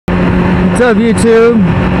What's up, YouTube?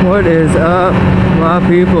 What is up, my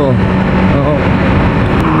people? Oh,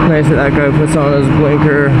 nice that that guy puts on his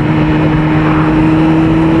blinker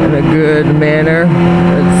in a good manner.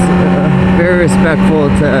 It's very respectful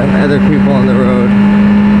to other people on the road.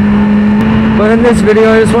 But in this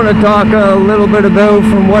video, I just want to talk a little bit about,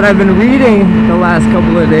 from what I've been reading the last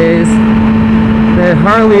couple of days, that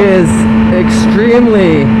Harley is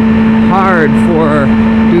extremely hard for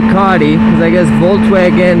Ducati, because I guess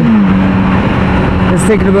Volkswagen is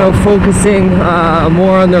thinking about focusing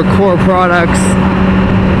more on their core products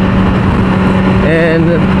and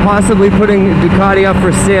possibly putting Ducati up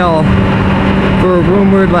for sale for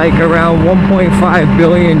rumored like around 1.5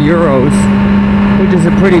 billion euros, which is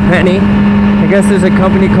a pretty penny. I guess there's a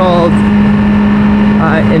company called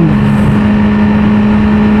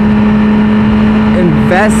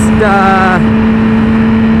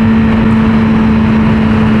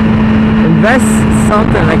Invest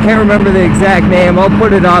something, I can't remember the exact name, I'll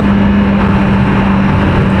put it up.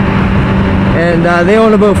 And they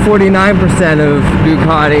own about 49% of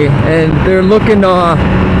Ducati, and they're looking to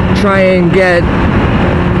try and get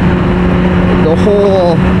the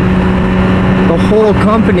whole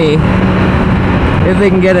company, if they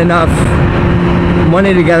can get enough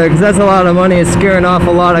money together, because that's a lot of money. It's scaring off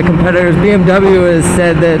a lot of competitors. BMW has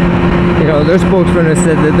said that, you know, their spokesman has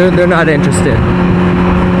said that they're not interested.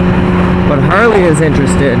 But Harley is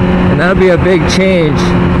interested, and that would be a big change.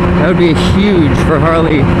 That would be huge for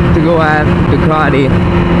Harley to go at Ducati.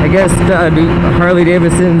 I guess Harley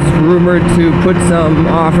Davidson's rumored to put some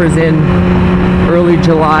offers in early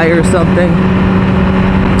July or something.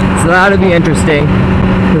 So that would be interesting.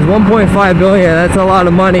 Because 1.5 billion, that's a lot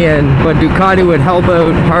of money, but Ducati would help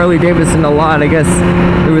out Harley Davidson a lot. I guess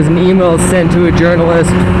there was an email sent to a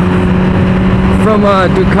journalist from a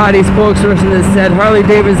Ducati spokesperson that said Harley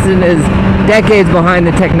Davidson is decades behind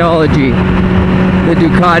the technology that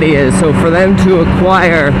Ducati is. So for them to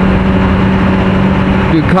acquire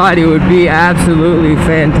Ducati would be absolutely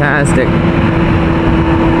fantastic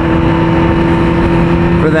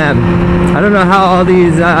for them. I don't know how all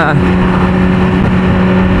these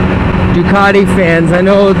Ducati fans, I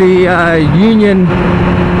know the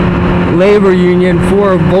labor union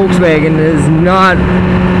for Volkswagen is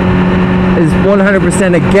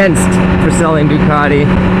 100% against for selling Ducati.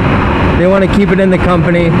 They want to keep it in the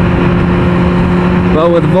company.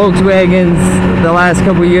 But with Volkswagens, the last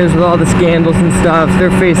couple of years with all the scandals and stuff,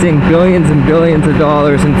 they're facing billions and billions of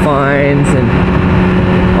dollars in fines and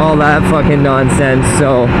all that fucking nonsense.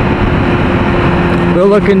 So they're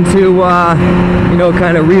looking to, you know,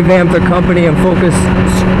 kind of revamp their company and focus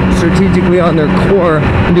strategically on their core.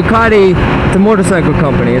 And Ducati, it's a motorcycle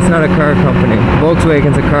company, it's not a car company.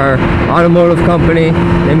 Volkswagen's a car automotive company.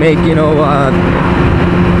 They make, you know,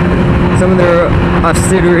 some of their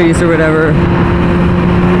subsidiaries or whatever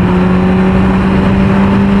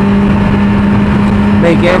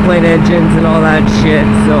make airplane engines and all that shit.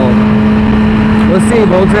 So we'll see.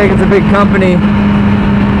 Volkswagen's a big company.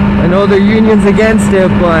 I know their union's against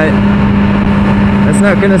it, but that's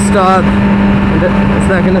not gonna stop. It's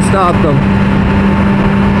not gonna stop them.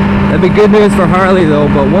 That'd be good news for Harley though.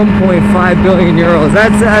 But 1.5 billion euros.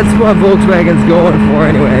 That's what Volkswagen's going for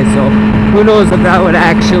anyway. So who knows if that would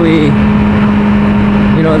actually,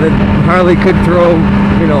 you know, that Harley could throw,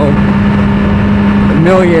 you know, $1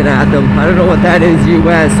 million at them. I don't know what that is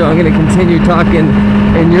US. So I'm gonna continue talking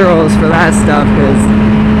in euros for that stuff, because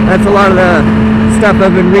that's a lot of the stuff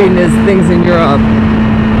I've been reading is things in Europe.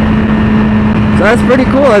 So that's pretty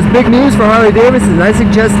cool. That's big news for Harley Davidson. I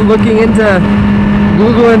suggest looking into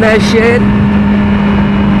Googling that shit,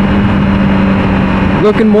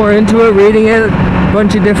 looking more into it, reading it,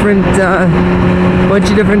 bunch of different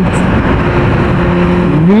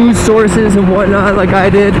news sources and whatnot, like I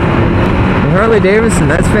did. And Harley Davidson,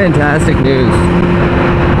 that's fantastic news.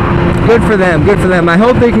 Good for them, good for them. I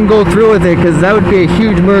hope they can go through with it, because that would be a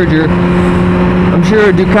huge merger. I'm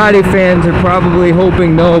sure Ducati fans are probably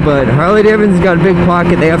hoping no, but Harley Davidson's got a big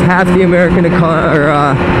pocket. They have half the American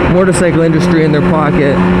motorcycle industry in their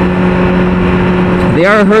pocket. They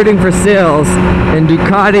are hurting for sales, and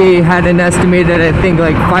Ducati had an estimated, I think,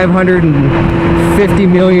 like 550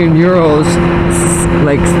 million euros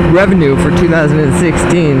like revenue for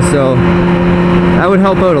 2016, so that would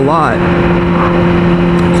help out a lot.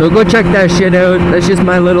 So go check that shit out. That's just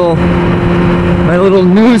my little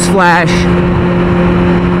news flash,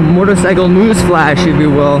 motorcycle news flash, if you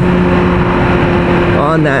will,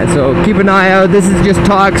 on that. So keep an eye out. This is just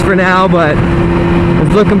talks for now, but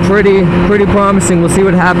it's looking pretty promising. We'll see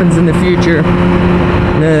what happens in the future,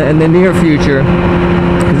 in the near future.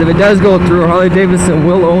 Because if it does go through, Harley Davidson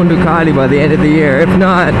will own Ducati by the end of the year. If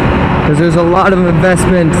not, because there's a lot of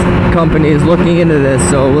investment companies looking into this,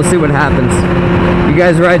 so we'll see what happens. You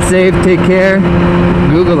guys ride safe, take care,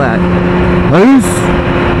 Google that.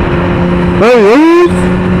 Peace.